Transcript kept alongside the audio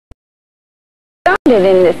started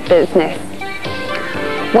in this business?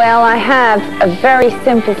 Well, I have a very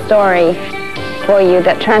simple story for you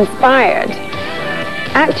that transpired.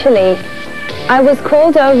 Actually, I was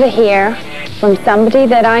called over here from somebody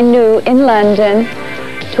that I knew in London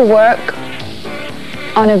to work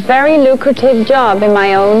on a very lucrative job in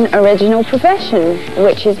my own original profession,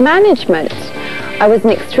 which is management. I was an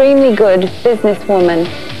extremely good businesswoman.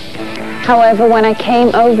 However, when I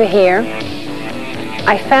came over here,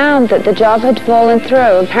 I found that the job had fallen through.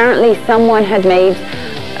 Apparently someone had made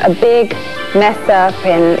a big mess up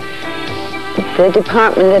in the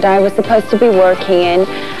department that I was supposed to be working in.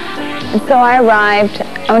 And so I arrived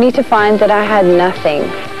only to find that I had nothing.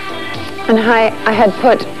 And I had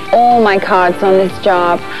put all my cards on this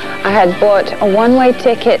job. I had bought a one-way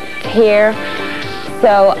ticket here.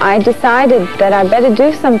 So I decided that I better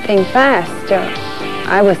do something fast.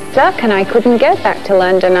 I was stuck and I couldn't get back to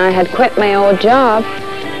London. I had quit my old job.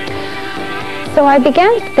 So I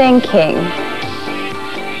began thinking,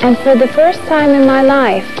 and for the first time in my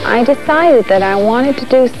life, I decided that I wanted to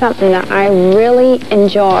do something that I really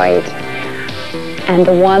enjoyed. And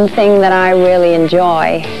the one thing that I really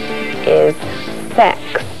enjoy is sex.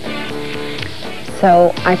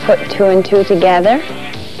 So I put two and two together,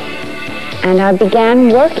 and I began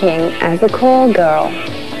working as a call girl.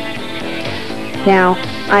 Now,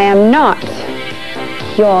 I am not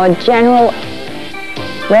your general,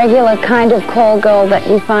 regular kind of call girl that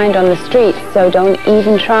you find on the streets, so don't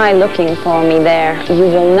even try looking for me there. You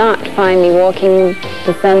will not find me walking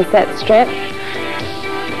the Sunset Strip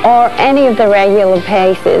or any of the regular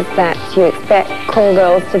places that you expect call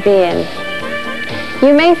girls to be in.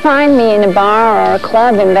 You may find me in a bar or a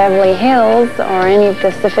club in Beverly Hills or any of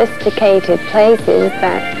the sophisticated places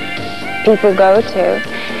that people go to.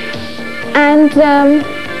 And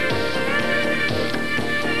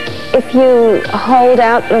if you hold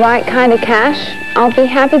out the right kind of cash, I'll be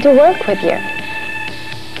happy to work with you.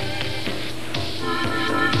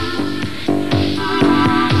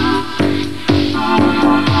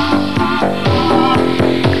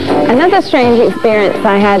 Another strange experience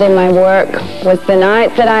I had in my work was the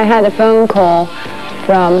night that I had a phone call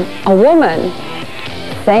from a woman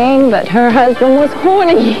saying that her husband was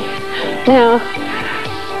horny. Now,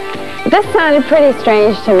 this sounded pretty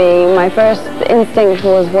strange to me. My first instinct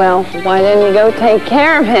was, well, why didn't you go take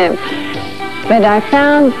care of him? But I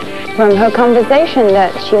found from her conversation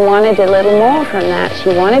that she wanted a little more from that. She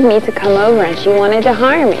wanted me to come over and she wanted to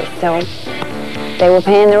hire me. So they were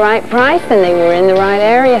paying the right price and they were in the right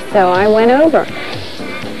area, so I went over.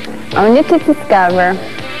 Only to discover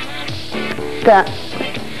that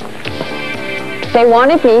they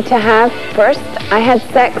wanted me to have, first I had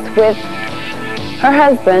sex with her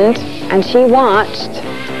husband and she watched,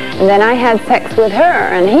 and then I had sex with her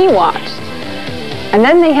and he watched, and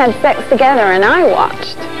then they had sex together and I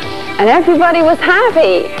watched, and everybody was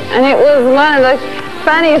happy, and it was one of the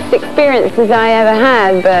funniest experiences I ever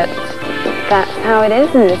had. But that's how it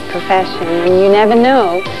is in this profession, and you never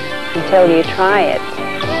know until you try it.